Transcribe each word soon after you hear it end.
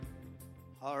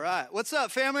All right. What's up,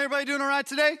 family? Everybody doing all right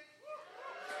today?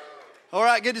 All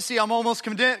right, good to see you. I'm almost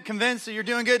convinced that you're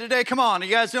doing good today. Come on, are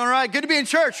you guys doing all right? Good to be in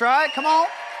church, right? Come on.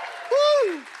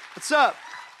 Woo! What's up?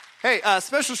 Hey,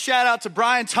 special shout out to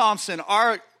Brian Thompson.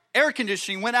 Our air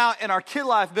conditioning went out in our Kid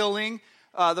Life building.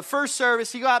 The first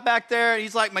service, he got back there, and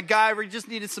he's like MacGyver. He just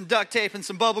needed some duct tape and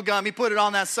some bubble gum. He put it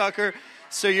on that sucker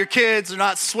so your kids are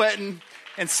not sweating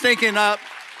and stinking up.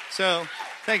 So,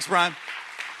 thanks, Brian.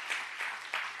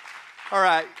 All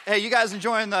right. Hey, you guys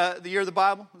enjoying the year of the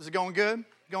Bible? Is it going good?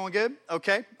 Going good?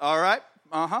 Okay. All right.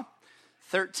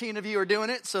 13 of you are doing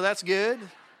it, so that's good.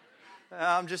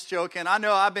 I'm just joking. I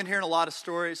know I've been hearing a lot of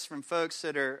stories from folks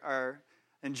that are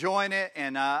enjoying it,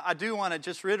 and I do want to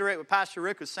just reiterate what Pastor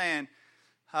Rick was saying.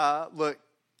 Look,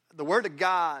 the Word of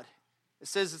God, it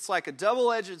says it's like a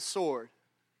double-edged sword,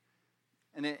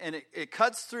 and it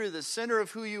cuts through the center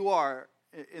of who you are.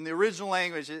 In the original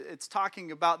language, it's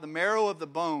talking about the marrow of the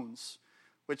bones,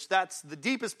 which that's the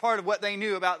deepest part of what they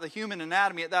knew about the human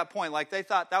anatomy at that point. Like they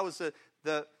thought that was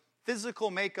the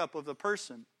physical makeup of the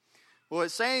person. What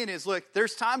it's saying is, look,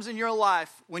 there's times in your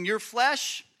life when your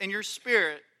flesh and your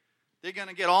spirit, they're going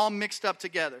to get all mixed up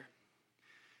together.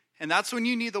 And that's when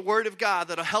you need the Word of God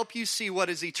that'll help you see what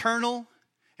is eternal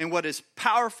and what is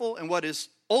powerful and what is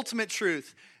ultimate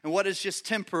truth and what is just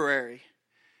temporary.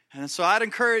 And so I'd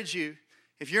encourage you,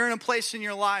 if you're in a place in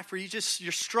your life where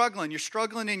you're struggling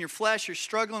in your flesh, you're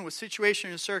struggling with situation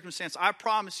and circumstance, I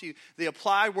promise you the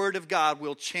applied Word of God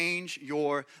will change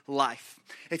your life.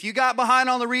 If you got behind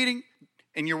on the reading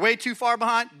and you're way too far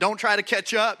behind, don't try to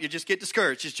catch up. You just get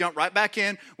discouraged. Just jump right back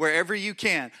in wherever you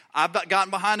can. I've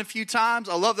gotten behind a few times.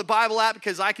 I love the Bible app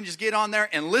because I can just get on there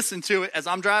and listen to it as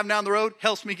I'm driving down the road.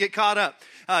 Helps me get caught up.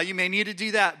 You may need to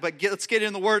do that, but let's get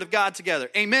in the Word of God together.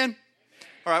 Amen?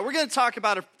 All right, we're going to talk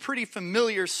about a pretty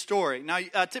familiar story. Now,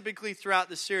 typically throughout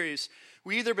the series,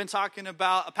 we either been talking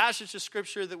about a passage of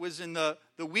Scripture that was in the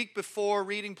week before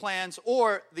reading plans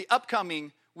or the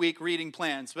upcoming week reading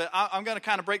plans. But I'm going to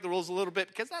kind of break the rules a little bit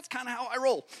because that's kind of how I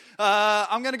roll.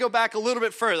 I'm going to go back a little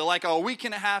bit further, like a week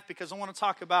and a half, because I want to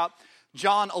talk about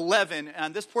John 11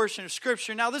 and this portion of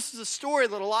Scripture. Now, this is a story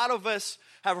that a lot of us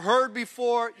have heard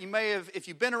before. You may have, if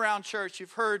you've been around church,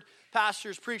 you've heard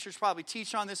pastors, preachers probably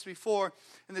teach on this before.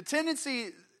 And the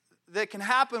tendency that can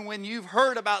happen when you've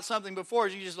heard about something before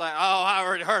is you just like, oh, I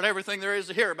already heard everything there is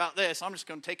to hear about this. I'm just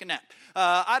going to take a nap.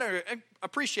 I don't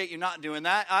appreciate you not doing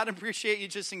that. I'd appreciate you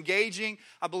just engaging.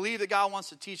 I believe that God wants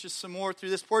to teach us some more through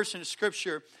this portion of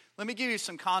Scripture. Let me give you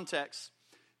some context.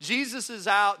 Jesus is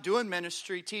out doing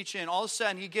ministry, teaching, and all of a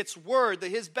sudden he gets word that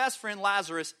his best friend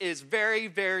Lazarus is very,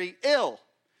 very ill.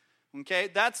 Okay,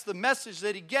 that's the message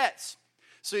that he gets.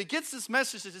 So he gets this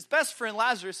message that his best friend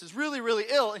Lazarus is really, really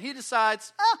ill, and he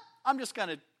decides, I'm just going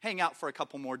to hang out for a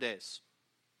couple more days.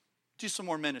 Do some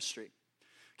more ministry.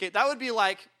 Okay, that would be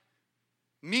like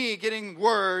me getting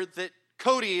word that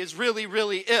Cody is really,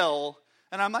 really ill,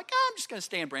 and I'm like, I'm just going to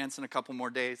stay in Branson a couple more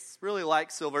days. Really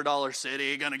like Silver Dollar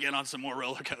City, going to get on some more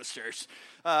roller coasters.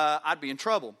 I'd be in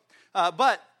trouble.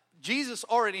 But Jesus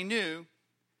already knew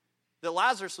that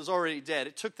Lazarus was already dead.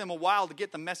 It took them a while to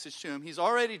get the message to him. He's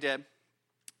already dead.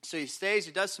 So he stays,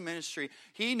 he does some ministry.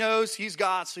 He knows he's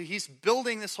God, so he's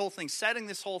building this whole thing, setting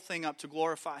this whole thing up to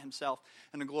glorify himself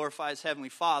and to glorify his heavenly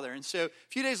Father. And so a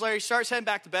few days later, he starts heading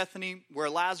back to Bethany,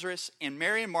 where Lazarus and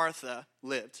Mary and Martha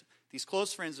lived, these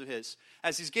close friends of his.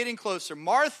 As he's getting closer,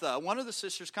 Martha, one of the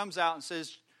sisters, comes out and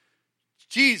says,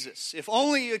 Jesus, if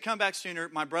only you had come back sooner,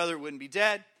 my brother wouldn't be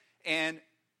dead. And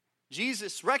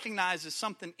Jesus recognizes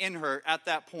something in her at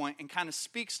that point and kind of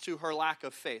speaks to her lack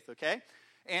of faith, okay?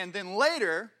 And then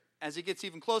later, as he gets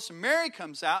even closer, Mary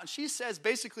comes out, and she says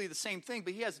basically the same thing,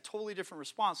 but he has a totally different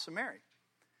response to Mary.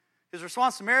 His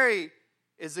response to Mary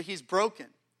is that he's broken.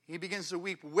 He begins to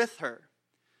weep with her.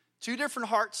 Two different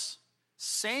hearts,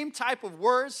 same type of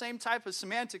words, same type of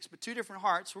semantics, but two different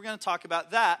hearts. We're going to talk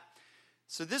about that.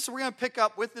 So we're going to pick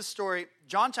up with this story.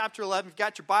 John chapter 11, you've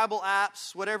got your Bible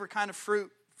apps, whatever kind of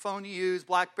fruit phone you use,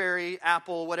 BlackBerry,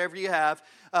 Apple, whatever you have.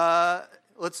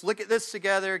 Let's look at this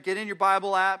together. Get in your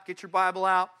Bible app. Get your Bible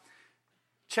out.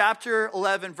 Chapter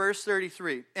 11, verse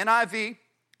 33. NIV.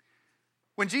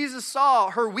 When Jesus saw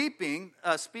her weeping,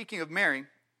 speaking of Mary,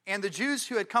 and the Jews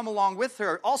who had come along with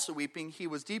her also weeping, he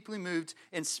was deeply moved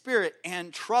in spirit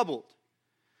and troubled.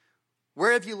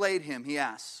 Where have you laid him? He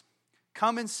asked.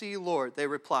 Come and see, Lord, they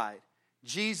replied.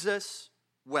 Jesus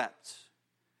wept.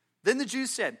 Then the Jews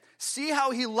said, see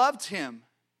how he loved him.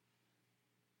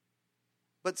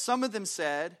 But some of them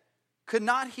said, could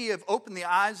not he have opened the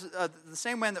eyes, the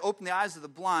same man that opened the eyes of the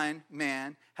blind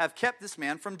man, have kept this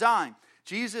man from dying?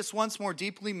 Jesus, once more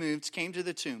deeply moved, came to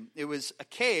the tomb. It was a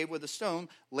cave with a stone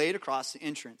laid across the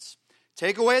entrance.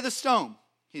 "Take away the stone,"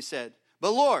 he said.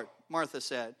 "But Lord," Martha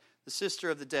said, the sister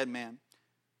of the dead man,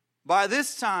 "by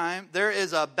this time there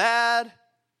is a bad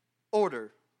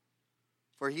odor,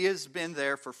 for he has been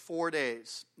there for 4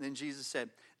 days." Then Jesus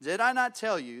said, "Did I not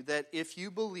tell you that if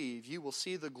you believe, you will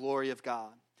see the glory of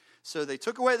God?" So they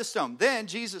took away the stone. Then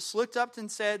Jesus looked up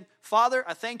and said, "Father,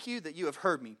 I thank you that you have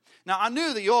heard me. Now I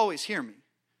knew that you always hear me,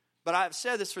 but I have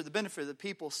said this for the benefit of the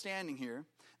people standing here,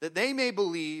 that they may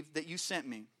believe that you sent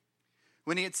me."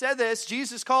 When he had said this,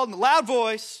 Jesus called in a loud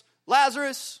voice,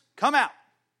 "Lazarus, come out."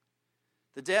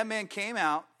 The dead man came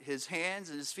out, his hands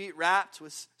and his feet wrapped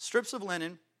with strips of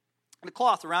linen and a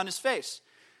cloth around his face.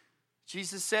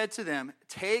 Jesus said to them,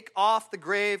 "Take off the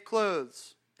grave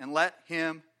clothes and let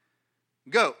him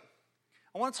go."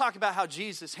 I want to talk about how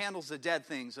Jesus handles the dead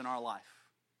things in our life.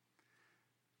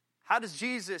 How does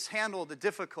Jesus handle the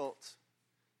difficult,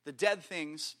 the dead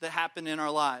things that happen in our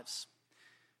lives?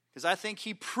 Because I think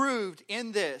he proved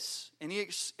in this, and he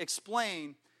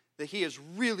explained that he is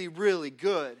really, really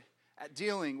good at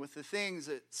dealing with the things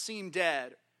that seem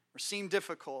dead or seem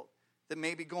difficult that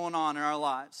may be going on in our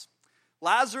lives.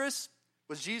 Lazarus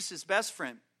was Jesus' best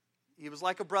friend. He was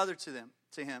like a brother to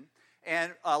him.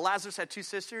 And Lazarus had 2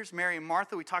 sisters, Mary and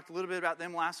Martha. We talked a little bit about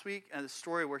them last week, and the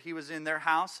story where he was in their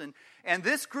house. And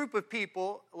this group of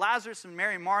people, Lazarus and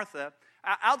Mary and Martha,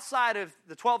 outside of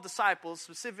the 12 disciples,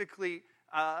 specifically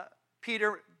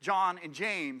Peter, John, and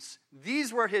James,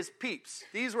 these were his peeps.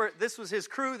 This was his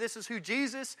crew. This is who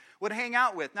Jesus would hang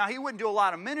out with. Now, he wouldn't do a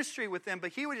lot of ministry with them,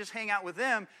 but he would just hang out with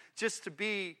them just to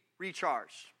be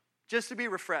recharged, just to be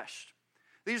refreshed.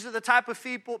 These are the type of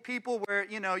people where,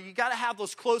 you got to have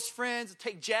those close friends that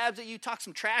take jabs at you, talk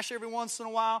some trash every once in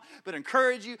a while, but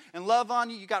encourage you and love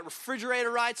on you. You got refrigerator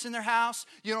rights in their house.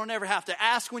 You don't ever have to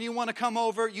ask when you want to come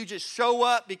over. You just show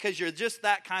up because you're just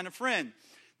that kind of friend.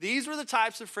 These were the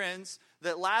types of friends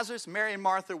that Lazarus, Mary, and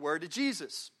Martha were to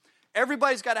Jesus.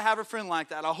 Everybody's got to have a friend like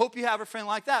that. I hope you have a friend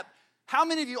like that. How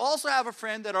many of you also have a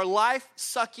friend that are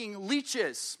life-sucking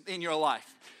leeches in your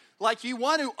life? Like you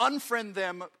want to unfriend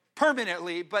them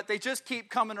permanently, but they just keep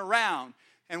coming around.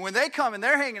 And when they come and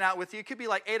they're hanging out with you, it could be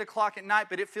like 8 o'clock at night,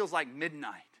 but it feels like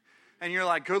midnight. And you're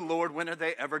like, good Lord, when are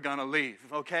they ever going to leave?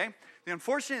 Okay? The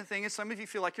unfortunate thing is some of you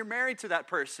feel like you're married to that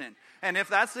person. And if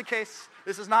that's the case,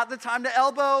 this is not the time to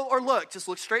elbow or look. Just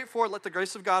look straight forward. Let the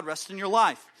grace of God rest in your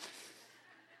life.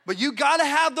 But you got to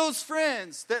have those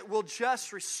friends that will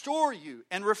just restore you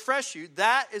and refresh you.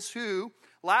 That is who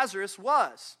Lazarus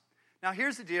was. Now,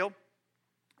 here's the deal.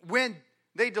 When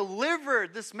they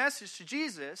delivered this message to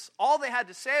Jesus, all they had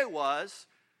to say was,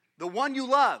 the one you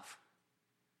love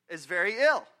is very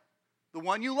ill. The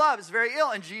one you love is very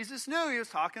ill. And Jesus knew he was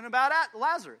talking about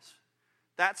Lazarus.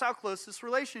 That's how close this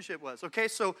relationship was. Okay,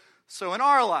 so in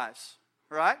our lives,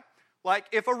 right? Like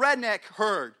if a redneck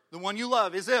heard the one you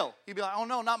love is ill, he'd be like, oh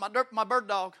no, not my bird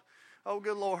dog. Oh,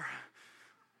 good Lord.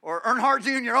 Or Earnhardt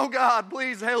Jr., oh God,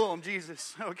 please heal him,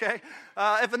 Jesus, okay?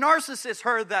 If a narcissist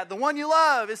heard that the one you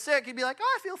love is sick, he'd be like,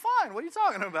 oh, I feel fine. What are you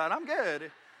talking about? I'm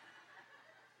good.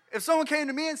 If someone came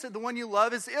to me and said the one you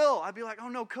love is ill, I'd be like, oh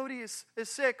no, Cody is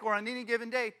sick, or on any given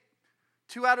day,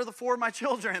 2 out of the 4 of my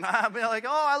children. I'd be like,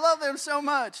 oh, I love them so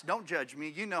much. Don't judge me.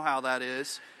 You know how that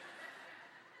is.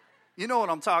 You know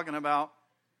what I'm talking about.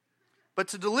 But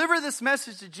to deliver this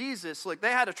message to Jesus, look,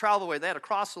 they had to travel the way. They had to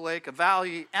cross a lake, a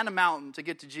valley, and a mountain to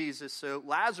get to Jesus. So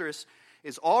Lazarus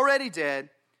is already dead.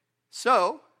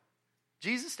 So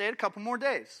Jesus stayed a couple more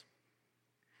days.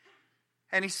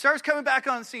 And he starts coming back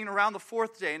on the scene around the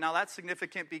 4th day. Now that's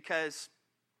significant because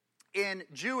in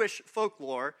Jewish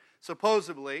folklore,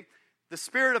 supposedly, the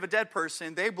spirit of a dead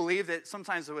person, they believe that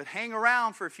sometimes it would hang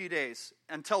around for a few days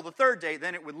until the 3rd day,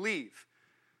 then it would leave.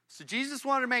 So Jesus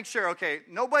wanted to make sure, okay,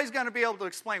 nobody's going to be able to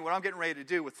explain what I'm getting ready to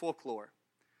do with folklore.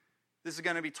 This is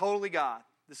going to be totally God.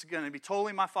 This is going to be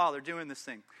totally my Father doing this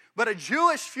thing. But a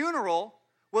Jewish funeral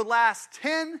would last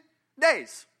 10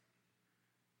 days.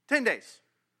 10 days.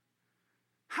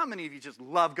 How many of you just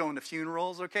love going to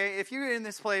funerals, okay? If you're in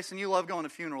this place and you love going to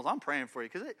funerals, I'm praying for you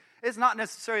because it's not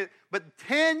necessary. But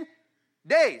 10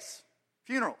 days,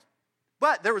 funerals.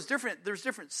 But there's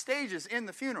different stages in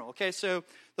the funeral, okay? So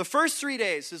the first 3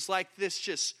 days is like this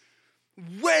just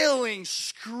wailing,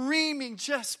 screaming,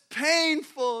 just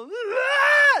painful,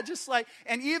 just like,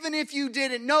 and even if you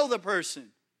didn't know the person,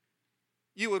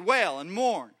 you would wail and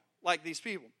mourn like these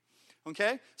people,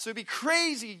 okay? So it'd be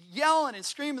crazy yelling and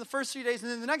screaming the first 3 days,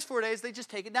 and then the next 4 days, they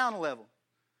just take it down a level.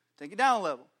 Take it down a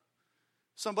level.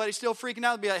 Somebody's still freaking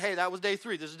out, they'd be like, hey, that was day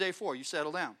 3, this is day 4, you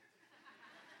settle down.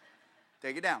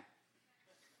 Take it down.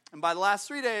 And by the last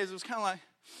 3 days, it was kind of like,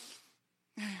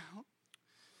 hey,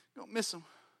 don't miss them.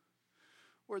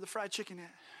 Where the fried chicken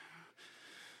at?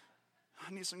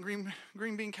 I need some green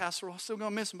bean casserole. Still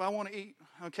going to miss them, but I want to eat,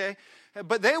 okay?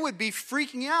 But they would be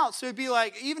freaking out. So it'd be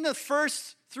like, even the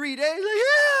first 3 days, like,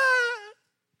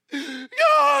 yeah,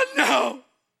 God, no.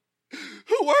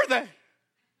 Who were they?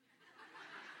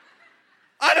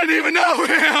 I didn't even know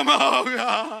him. Oh,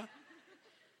 God.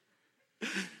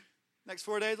 Next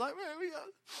 4 days, like, man, we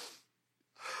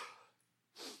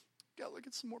got to look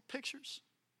at some more pictures.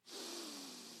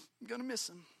 I'm going to miss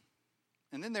him.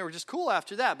 And then they were just cool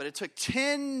after that. But it took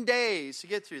 10 days to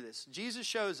get through this. Jesus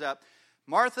shows up.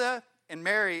 Martha and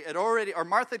Mary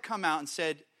Martha had come out and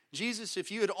said, Jesus, if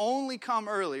you had only come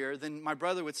earlier, then my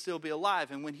brother would still be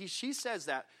alive. And when she says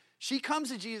that, she comes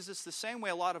to Jesus the same way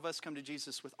a lot of us come to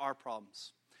Jesus with our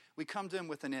problems. We come to him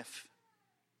with an if.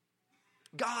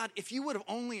 God, if you would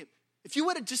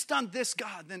have just done this,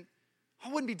 God, then I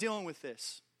wouldn't be dealing with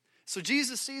this. So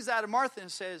Jesus sees that in Martha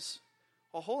and says,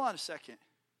 well, hold on a second.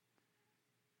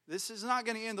 This is not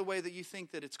going to end the way that you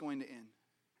think that it's going to end.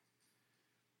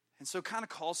 And so kind of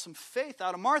calls some faith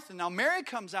out of Martha. Now Mary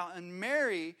comes out and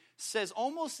Mary says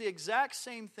almost the exact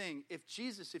same thing. If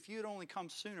you had only come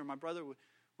sooner, my brother would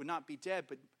not be dead.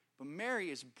 But Mary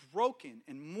is broken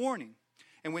and mourning.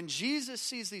 And when Jesus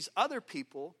sees these other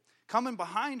people coming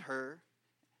behind her,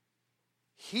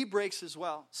 he breaks as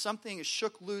well. Something is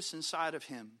shook loose inside of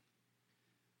him.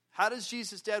 How does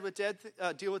Jesus deal with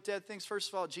dead things? First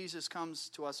of all, Jesus comes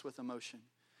to us with emotion.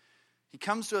 He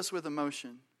comes to us with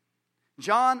emotion.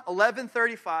 John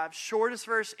 11:35, shortest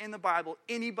verse in the Bible.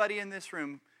 Anybody in this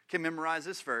room can memorize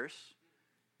this verse.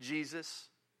 Jesus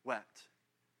wept.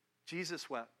 Jesus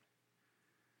wept.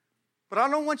 But I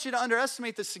don't want you to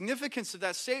underestimate the significance of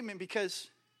that statement, because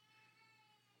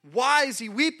why is he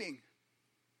weeping?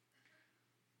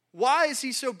 Why is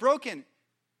he so broken?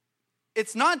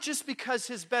 It's not just because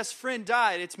his best friend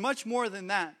died. It's much more than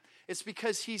that. It's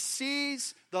because he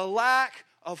sees the lack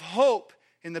of hope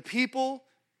in the people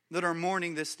that are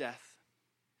mourning this death.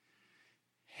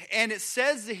 And it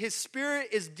says that his spirit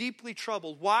is deeply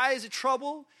troubled. Why is it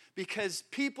troubled? Because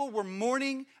people were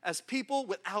mourning as people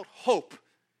without hope.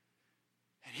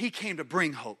 And he came to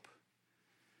bring hope.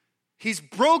 He's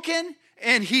broken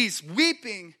and he's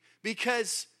weeping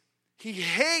because he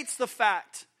hates the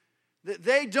fact that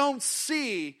they don't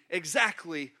see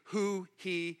exactly who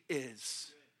he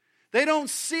is. They don't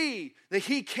see that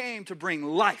he came to bring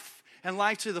life and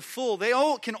life to the full. They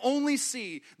all can only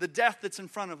see the death that's in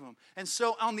front of them. And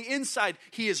so on the inside,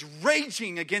 he is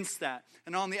raging against that.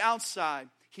 And on the outside,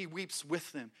 he weeps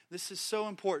with them. This is so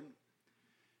important.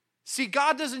 See,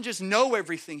 God doesn't just know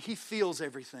everything, he feels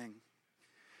everything.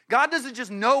 God doesn't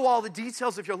just know all the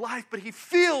details of your life, but he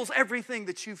feels everything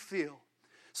that you feel.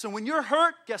 So when you're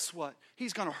hurt, guess what?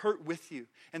 He's going to hurt with you.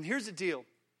 And here's the deal.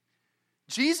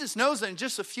 Jesus knows that in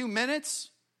just a few minutes,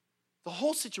 the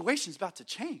whole situation is about to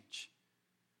change.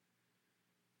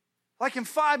 Like in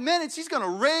 5 minutes, he's going to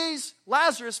raise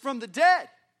Lazarus from the dead.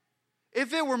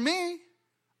 If it were me,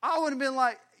 I would have been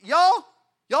like, y'all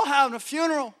having a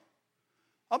funeral.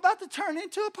 I'm about to turn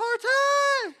into a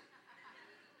party.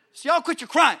 So y'all quit your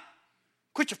crying.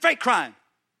 Quit your fake crying.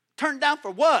 Turn down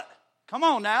for what? Come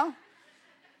on now.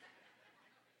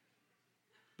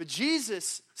 But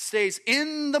Jesus stays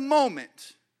in the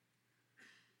moment,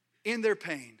 in their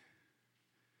pain.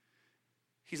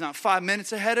 He's not 5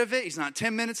 minutes ahead of it. He's not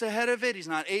 10 minutes ahead of it. He's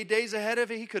not 8 days ahead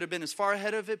of it. He could have been as far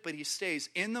ahead of it, but he stays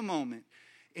in the moment,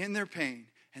 in their pain.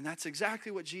 And that's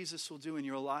exactly what Jesus will do in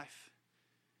your life.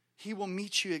 He will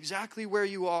meet you exactly where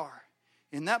you are,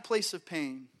 in that place of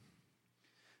pain.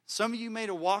 Some of you may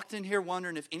have walked in here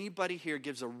wondering if anybody here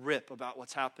gives a rip about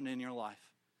what's happening in your life.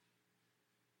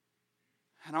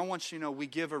 And I want you to know we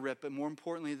give a rip, but more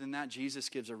importantly than that, Jesus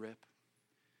gives a rip.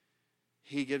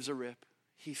 He gives a rip.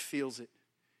 He feels it.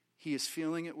 He is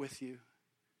feeling it with you.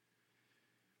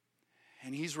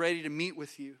 And he's ready to meet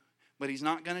with you, but he's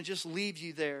not going to just leave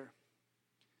you there.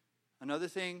 Another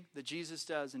thing that Jesus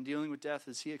does in dealing with death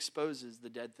is he exposes the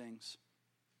dead things.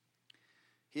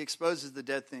 He exposes the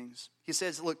dead things. He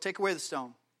says, look, take away the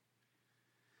stone.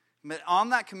 But on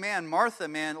that command, Martha,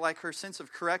 man, like her sense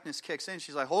of correctness kicks in.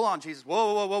 She's like, hold on, Jesus.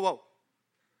 Whoa.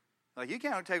 Like, you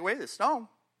can't take away this stone.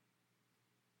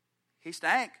 He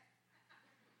stank.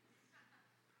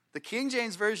 The King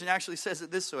James Version actually says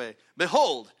it this way.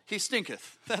 Behold, he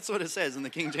stinketh. That's what it says in the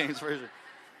King James Version.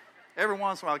 Every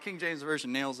once in a while, the King James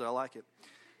Version nails it. I like it.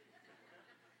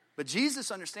 But Jesus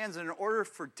understands that in order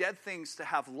for dead things to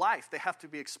have life, they have to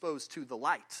be exposed to the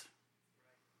light.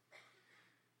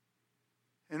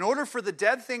 In order for the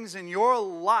dead things in your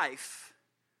life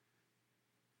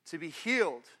to be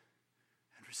healed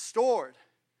and restored,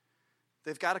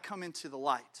 they've got to come into the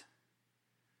light.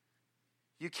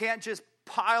 You can't just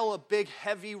pile a big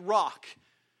heavy rock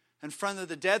in front of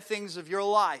the dead things of your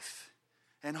life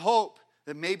and hope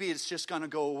that maybe it's just going to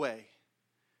go away.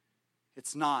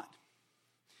 It's not.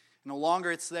 And the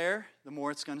longer it's there, the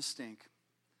more it's going to stink.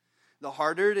 The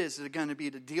harder it is going to be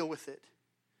to deal with it.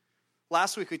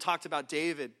 Last week we talked about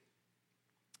David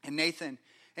and Nathan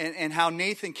and how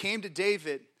Nathan came to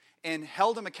David and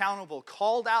held him accountable,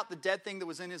 called out the dead thing that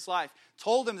was in his life,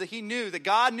 told him that he knew, that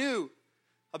God knew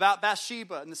about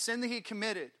Bathsheba and the sin that he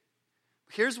committed.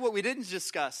 Here's what we didn't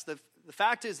discuss. The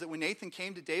fact is that when Nathan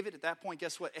came to David at that point,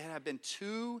 guess what? It had been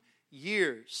 2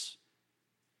 years.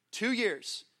 2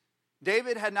 years.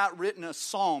 David had not written a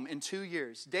psalm in 2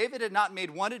 years. David had not made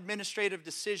one administrative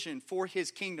decision for his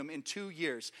kingdom in 2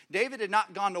 years. David had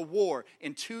not gone to war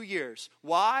in 2 years.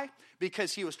 Why?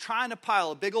 Because he was trying to pile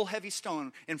a big old heavy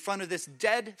stone in front of this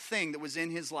dead thing that was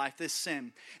in his life, this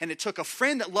sin. And it took a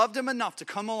friend that loved him enough to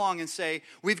come along and say,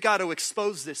 we've got to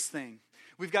expose this thing.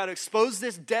 We've got to expose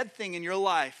this dead thing in your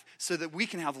life so that we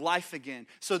can have life again.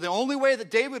 So the only way that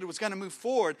David was going to move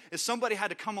forward is somebody had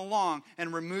to come along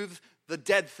and remove the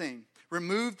dead thing.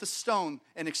 Remove the stone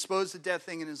and expose the dead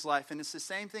thing in his life. And it's the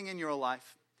same thing in your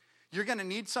life. You're going to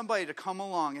need somebody to come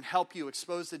along and help you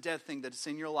expose the dead thing that's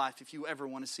in your life if you ever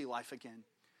want to see life again.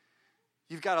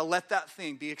 You've got to let that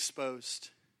thing be exposed.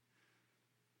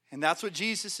 And that's what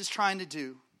Jesus is trying to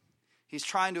do. He's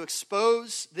trying to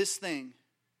expose this thing.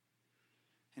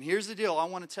 And here's the deal. I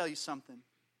want to tell you something.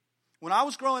 When I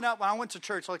was growing up, when I went to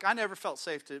church, I never felt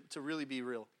safe to really be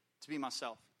real, to be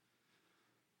myself.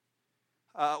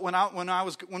 When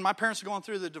my parents were going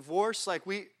through the divorce, I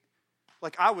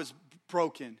was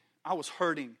broken. I was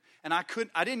hurting. And I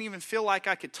didn't even feel like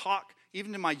I could talk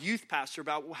even to my youth pastor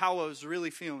about how I was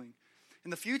really feeling.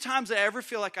 And the few times that I ever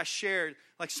feel like I shared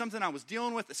something I was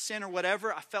dealing with, a sin or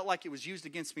whatever, I felt like it was used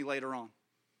against me later on.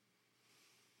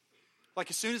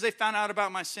 As soon as they found out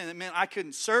about my sin, it meant I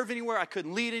couldn't serve anywhere, I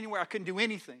couldn't lead anywhere, I couldn't do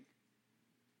anything.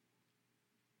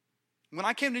 When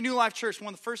I came to New Life Church,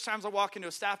 one of the first times I walked into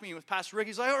a staff meeting with Pastor Rick,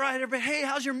 he's like, all right, everybody, hey,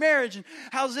 how's your marriage? And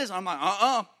how's this? And I'm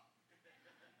like,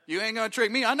 you ain't going to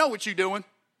trick me. I know what you're doing.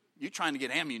 You're trying to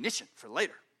get ammunition for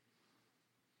later.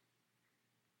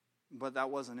 But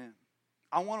that wasn't it.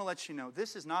 I want to let you know,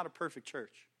 this is not a perfect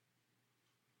church.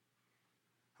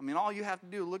 All you have to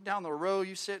do is look down the row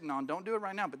you're sitting on. Don't do it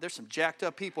right now, but there's some jacked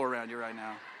up people around you right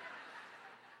now.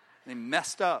 They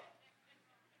messed up.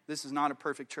 This is not a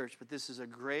perfect church, but this is a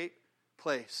great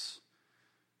place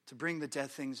to bring the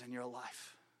dead things in your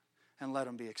life and let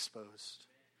them be exposed.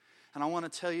 And I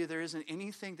want to tell you, there isn't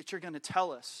anything that you're going to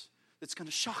tell us that's going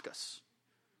to shock us.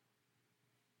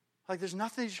 There's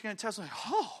nothing that you're going to tell us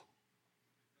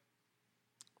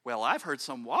well, I've heard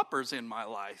some whoppers in my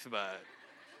life, but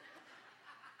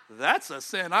that's a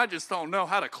sin. I just don't know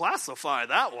how to classify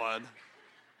that one.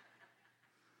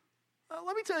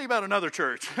 Let me tell you about another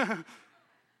church. I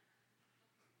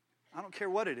don't care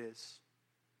what it is.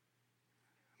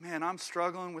 Man, I'm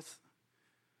struggling with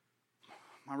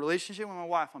my relationship with my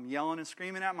wife. I'm yelling and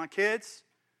screaming at my kids.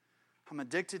 I'm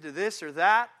addicted to this or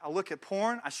that. I look at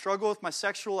porn. I struggle with my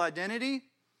sexual identity.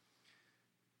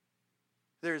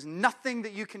 There's nothing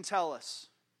that you can tell us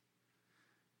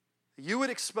that you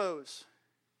would expose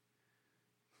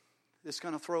that's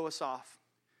going to throw us off.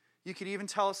 You could even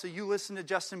tell us that you listen to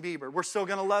Justin Bieber. We're still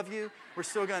going to love you. We're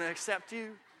still going to accept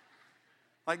you.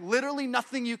 Literally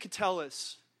nothing you could tell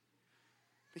us.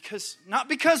 Not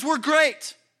because we're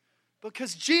great,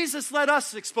 because Jesus let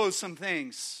us expose some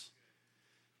things.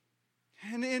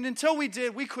 And until we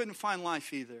did, we couldn't find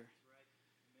life either.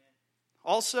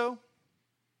 Also,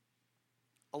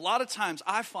 a lot of times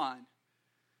I find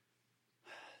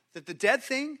that the dead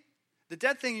thing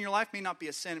in your life may not be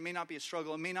a sin. It may not be a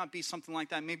struggle. It may not be something like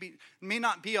that. It may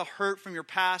not be a hurt from your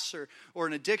past or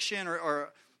an addiction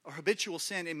or habitual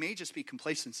sin. It may just be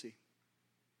complacency.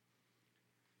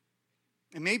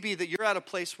 It may be that you're at a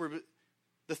place where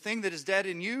the thing that is dead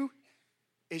in you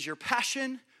is your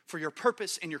passion for your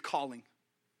purpose and your calling.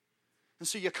 And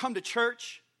so you come to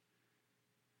church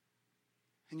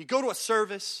and you go to a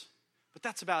service, but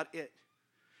that's about it.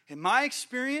 In my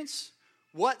experience,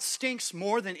 what stinks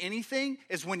more than anything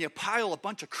is when you pile a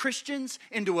bunch of Christians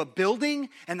into a building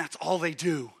and that's all they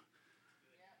do.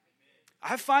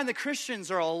 I find that Christians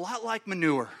are a lot like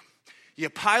manure. You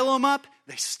pile them up,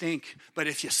 they stink. But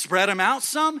if you spread them out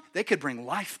some, they could bring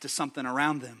life to something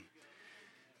around them.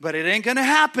 But it ain't going to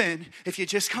happen if you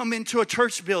just come into a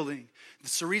church building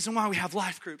It's the reason why we have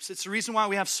life groups. It's the reason why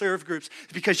we have serve groups.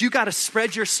 Because you got to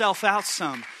spread yourself out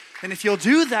some. And if you'll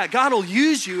do that, God will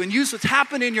use you and use what's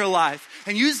happened in your life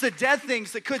and use the dead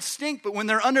things that could stink, but when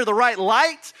they're under the right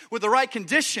light, with the right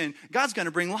condition, God's going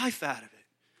to bring life out of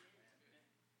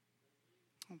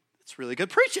it. It's really good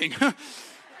preaching.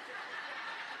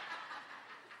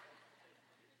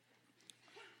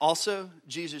 Also,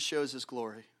 Jesus shows his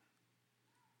glory.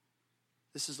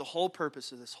 This is the whole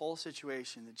purpose of this whole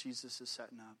situation that Jesus is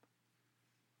setting up.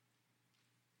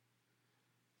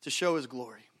 To show his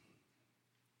glory.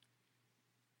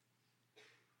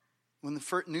 When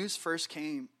the news first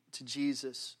came to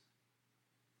Jesus,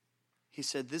 he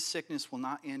said, this sickness will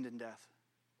not end in death.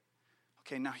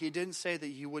 Okay, now he didn't say that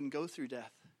you wouldn't go through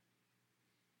death.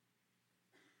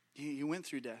 You went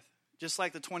through death. Just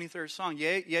like the 23rd song,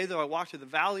 yea, though I walk through the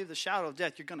valley of the shadow of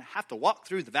death, you're going to have to walk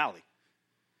through the valley.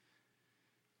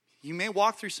 You may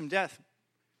walk through some death,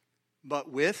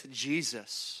 but with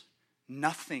Jesus,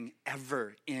 nothing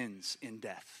ever ends in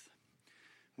death.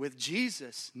 With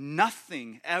Jesus,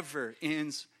 nothing ever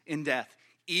ends in death,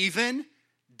 even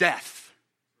death.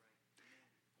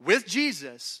 With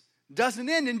Jesus, doesn't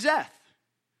end in death.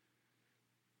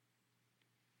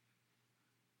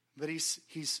 But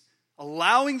he's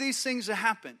allowing these things to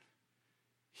happen.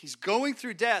 He's going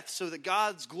through death so that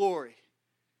God's glory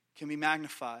can be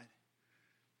magnified.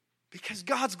 Because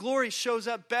God's glory shows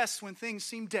up best when things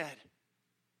seem dead.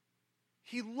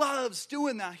 He loves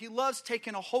doing that. He loves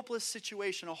taking a hopeless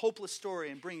situation, a hopeless story,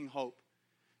 and bringing hope,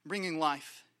 bringing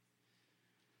life.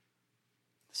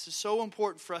 This is so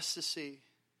important for us to see.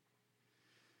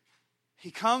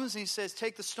 He comes and he says,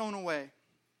 take the stone away.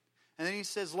 And then he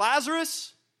says,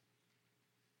 Lazarus,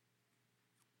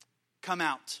 come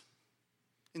out.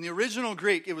 In the original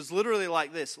Greek, it was literally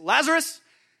like this. Lazarus,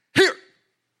 here.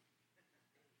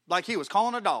 Like he was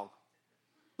calling a dog.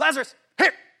 Lazarus,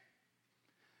 here.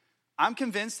 I'm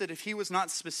convinced that if he was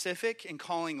not specific in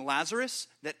calling Lazarus,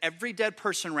 that every dead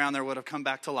person around there would have come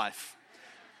back to life.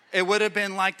 It would have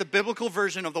been like the biblical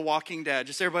version of The Walking Dead.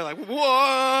 Just everybody like,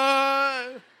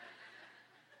 what?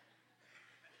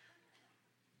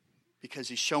 Because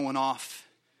he's showing off.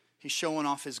 He's showing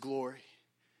off his glory.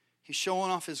 He's showing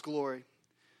off his glory.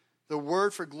 The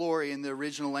word for glory in the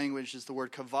original language is the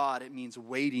word Cabot. It means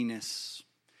weightiness.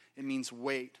 It means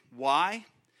weight. Why?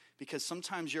 Because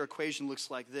sometimes your equation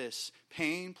looks like this.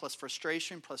 Pain plus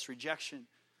frustration plus rejection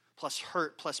plus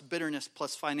hurt plus bitterness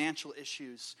plus financial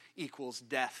issues equals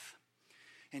death.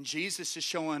 And Jesus is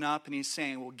showing up and he's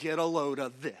saying, well, get a load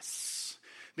of this.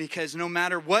 Because no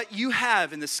matter what you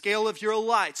have in the scale of your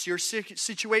life, your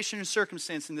situation and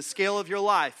circumstance in the scale of your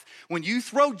life, when you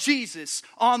throw Jesus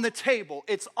on the table,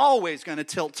 it's always going to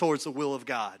tilt towards the will of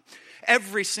God.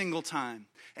 Every single time.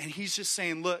 And he's just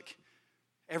saying, look,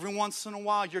 every once in a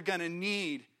while you're going to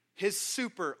need his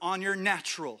super on your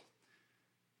natural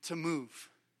to move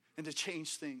and to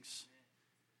change things.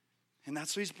 And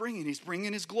that's what he's bringing. He's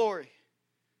bringing his glory.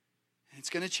 And it's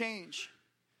going to change.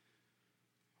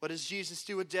 What does Jesus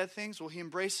do with dead things? Well, he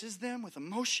embraces them with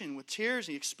emotion, with tears.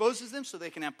 He exposes them so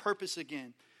they can have purpose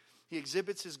again. He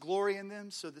exhibits his glory in them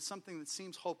so that something that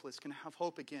seems hopeless can have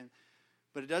hope again.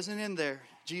 But it doesn't end there.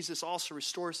 Jesus also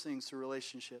restores things through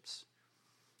relationships.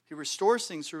 He restores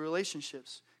things through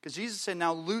relationships. Because Jesus said,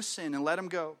 now loosen and let him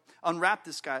go. Unwrap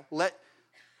this guy.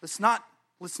 Let's not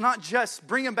just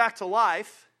bring him back to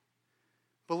life,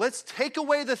 but let's take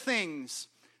away the things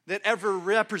that ever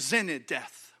represented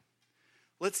death.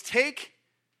 Let's take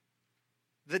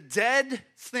the dead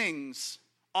things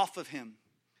off of him.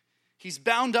 He's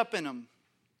bound up in them.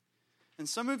 And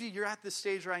some of you, you're at this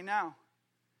stage right now.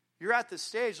 You're at this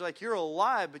stage like you're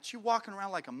alive, but you're walking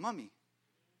around like a mummy.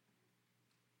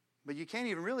 But you can't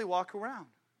even really walk around.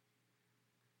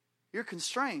 You're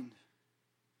constrained.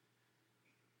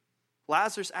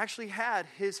 Lazarus actually had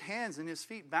his hands and his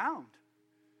feet bound.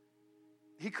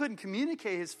 He couldn't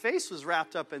communicate. His face was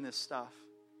wrapped up in this stuff.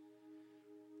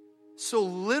 So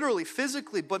literally,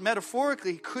 physically, but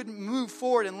metaphorically, he couldn't move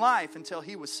forward in life until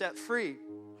he was set free.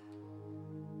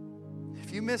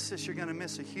 If you miss this, you're going to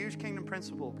miss a huge kingdom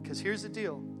principle. Because here's the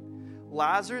deal.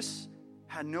 Lazarus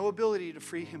had no ability to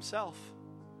free himself.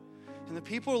 And the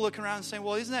people are looking around and saying,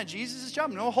 well, isn't that Jesus' job?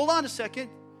 No, hold on a second.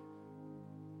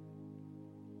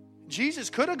 Jesus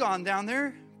could have gone down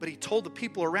there, but he told the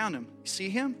people around him, you see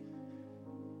him?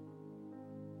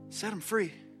 Set him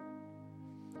free.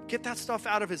 Get that stuff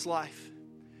out of his life.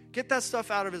 Get that stuff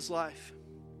out of his life.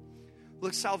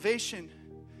 Look, salvation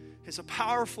is a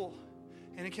powerful,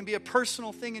 and it can be a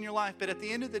personal thing in your life. But at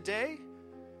the end of the day,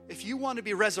 if you want to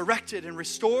be resurrected and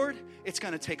restored, it's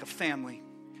going to take a family.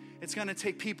 It's going to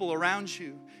take people around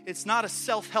you. It's not a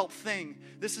self-help thing.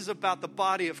 This is about the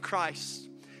body of Christ.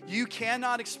 You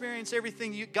cannot experience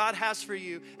everything God has for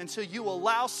you until you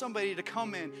allow somebody to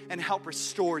come in and help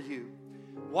restore you.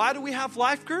 Why do we have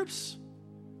life groups?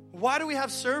 Why do we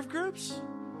have serve groups?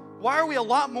 Why are we a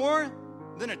lot more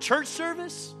than a church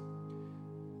service?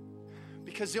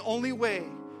 Because the only way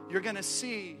you're going to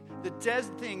see the dead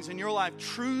things in your life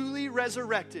truly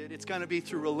resurrected, it's going to be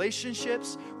through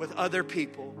relationships with other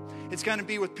people. It's going to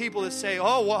be with people that say,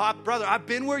 oh, well, brother, I've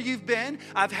been where you've been.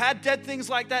 I've had dead things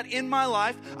like that in my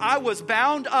life. I was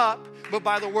bound up, but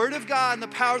by the word of God and the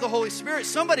power of the Holy Spirit,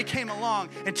 somebody came along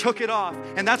and took it off.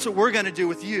 And that's what we're going to do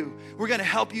with you. We're going to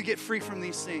help you get free from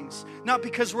these things. Not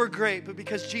because we're great, but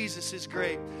because Jesus is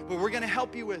great. But we're going to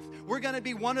help you we're going to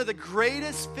be one of the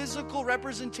greatest physical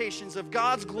representations of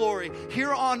God's glory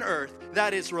here on earth.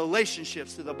 That is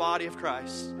relationships to the body of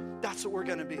Christ. That's what we're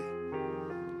going to be.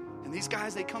 And these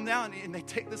guys, they come down and they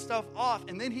take this stuff off,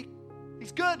 and then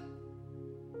he's good.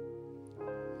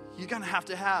 You're going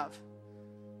to have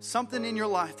something in your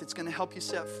life that's going to help you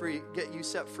set free, get you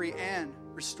set free and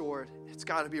restored. It's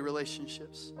got to be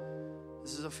relationships.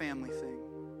 This is a family thing.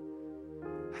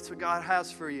 That's what God has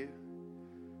for you.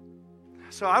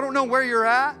 So I don't know where you're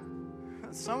at.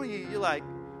 Some of you're like,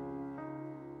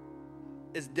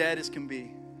 as dead as can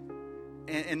be.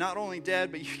 And not only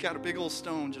dead, but you got a big old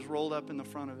stone just rolled up in the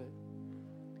front of it.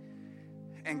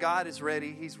 And God is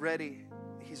ready. He's ready.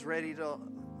 He's ready to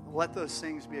let those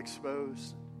things be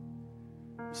exposed.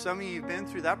 Some of you have been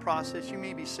through that process. You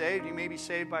may be saved. You may be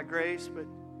saved by grace, but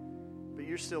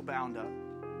you're still bound up.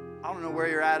 I don't know where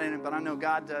you're at in it, but I know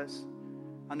God does.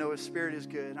 I know His Spirit is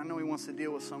good. I know He wants to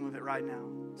deal with some of it right now.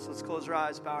 So let's close our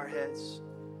eyes, bow our heads.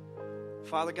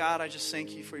 Father God, I just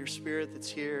thank You for Your Spirit that's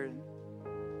here. And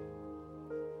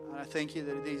I thank You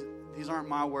that these aren't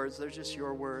my words. They're just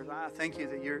Your words. I thank You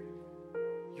that You're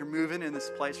moving in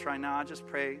this place right now. I just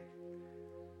pray,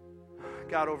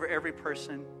 God, over every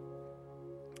person.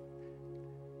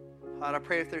 God, I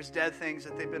pray if there's dead things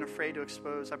that they've been afraid to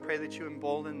expose, I pray that You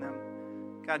embolden them,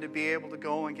 God, to be able to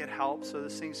go and get help so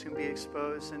those things can be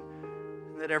exposed. And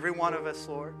that every one of us,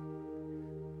 Lord,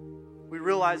 we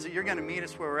realize that You're going to meet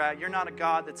us where we're at. You're not a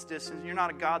God that's distant. You're not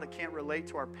a God that can't relate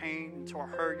to our pain and to our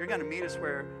hurt. You're going to meet us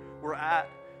where we're at.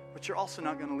 But You're also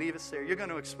not going to leave us there. You're going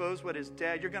to expose what is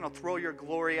dead. You're going to throw Your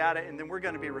glory at it, and then we're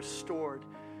going to be restored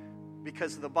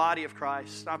because of the body of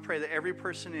Christ. I pray that every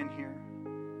person in here,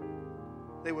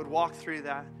 they would walk through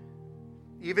that.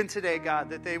 Even today, God,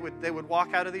 that they would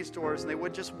walk out of these doors and they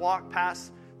would just walk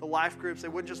past the life groups. They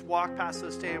wouldn't just walk past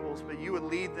those tables, but You would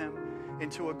lead them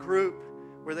into a group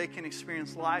where they can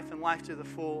experience life and life to the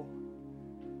full.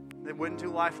 They wouldn't do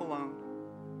life alone.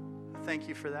 Thank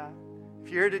You for that.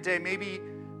 If you're here today, maybe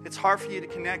it's hard for you to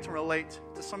connect and relate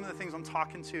to some of the things I'm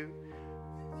talking to.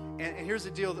 And here's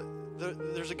the deal.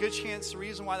 There's a good chance the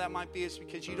reason why that might be is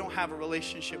because you don't have a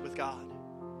relationship with God.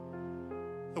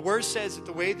 The Word says that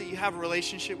the way that you have a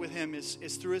relationship with Him is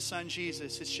through His Son,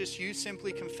 Jesus. It's just you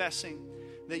simply confessing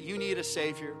that you need a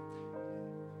Savior.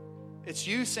 It's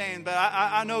you saying, but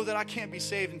I know that I can't be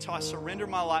saved until I surrender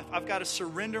my life. I've got to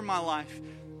surrender my life.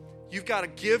 You've got to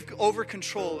give over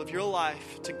control of your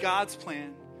life to God's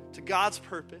plan, to God's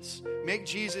purpose. Make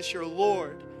Jesus your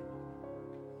Lord.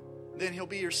 Then He'll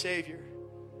be your Savior.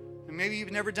 And maybe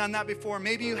you've never done that before.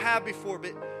 Maybe you have before,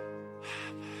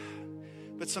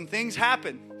 but some things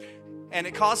happen. And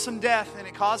it caused some death, and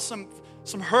it caused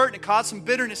some hurt, and it caused some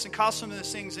bitterness, and caused some of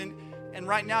those things. And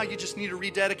right now, you just need to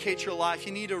rededicate your life.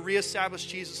 You need to reestablish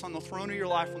Jesus on the throne of your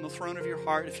life, on the throne of your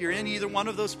heart. If you're in either one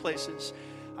of those places,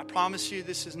 I promise you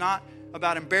this is not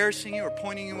about embarrassing you or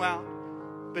pointing you out,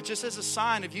 but just as a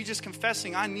sign of you just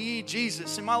confessing, I need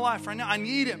Jesus in my life right now. I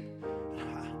need Him.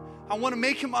 I want to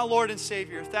make Him my Lord and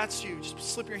Savior. If that's you, just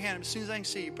slip your hand up. As soon as I can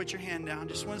see you, put your hand down.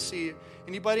 Just want to see you.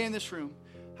 Anybody in this room?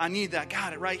 I need that.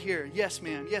 Got it right here. Yes,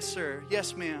 ma'am. Yes, sir.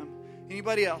 Yes, ma'am.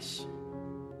 Anybody else?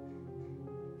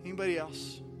 Anybody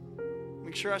else?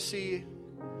 Make sure I see you.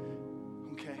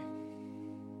 Okay.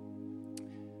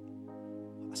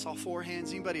 I saw 4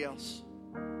 hands. Anybody else?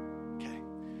 Okay.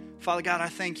 Father God, I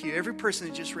thank You. Every person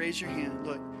that just raised your hand,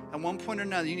 look, at one point or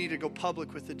another, you need to go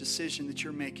public with the decision that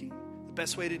you're making. The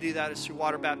best way to do that is through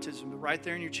water baptism. But right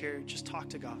there in your chair, just talk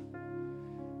to God.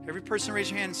 Every person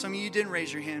raise your hand, and some of you didn't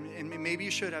raise your hand, and maybe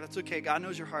you should have. It's okay. God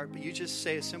knows your heart, but you just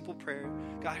say a simple prayer.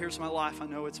 God, here's my life. I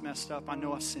know it's messed up. I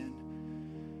know I've sinned.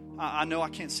 I know I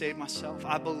can't save myself.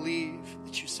 I believe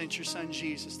that You sent Your Son,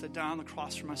 Jesus, to die on the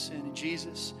cross for my sin. And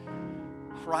Jesus,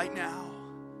 right now,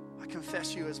 I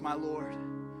confess You as my Lord.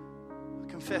 I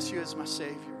confess You as my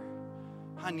Savior.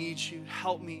 I need You.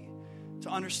 Help me to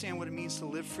understand what it means to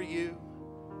live for You.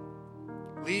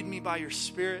 Lead me by your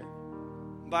Spirit,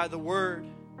 by the Word,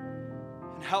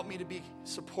 and help me to be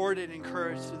supported and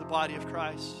encouraged through the body of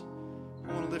Christ.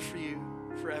 I want to live for you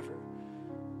forever.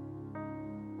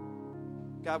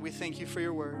 God, we thank you for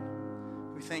your word.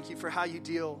 We thank you for how you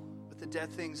deal with the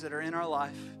dead things that are in our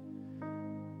life.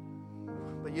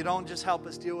 But you don't just help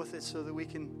us deal with it so that we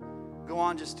can go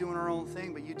on just doing our own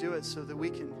thing, but you do it so that we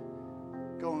can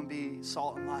go and be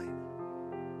salt and light,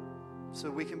 so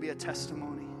that we can be a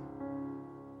testimony,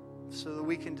 so that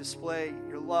we can display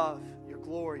your love, your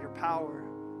glory, your power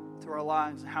through our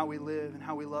lives and how we live and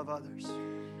how we love others.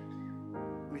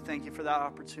 We thank you for that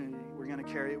opportunity. We're going to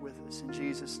carry it with us. In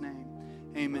Jesus' name,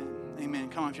 amen. Amen.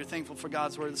 Come on, if you're thankful for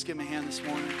God's word, let's give him a hand this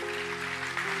morning.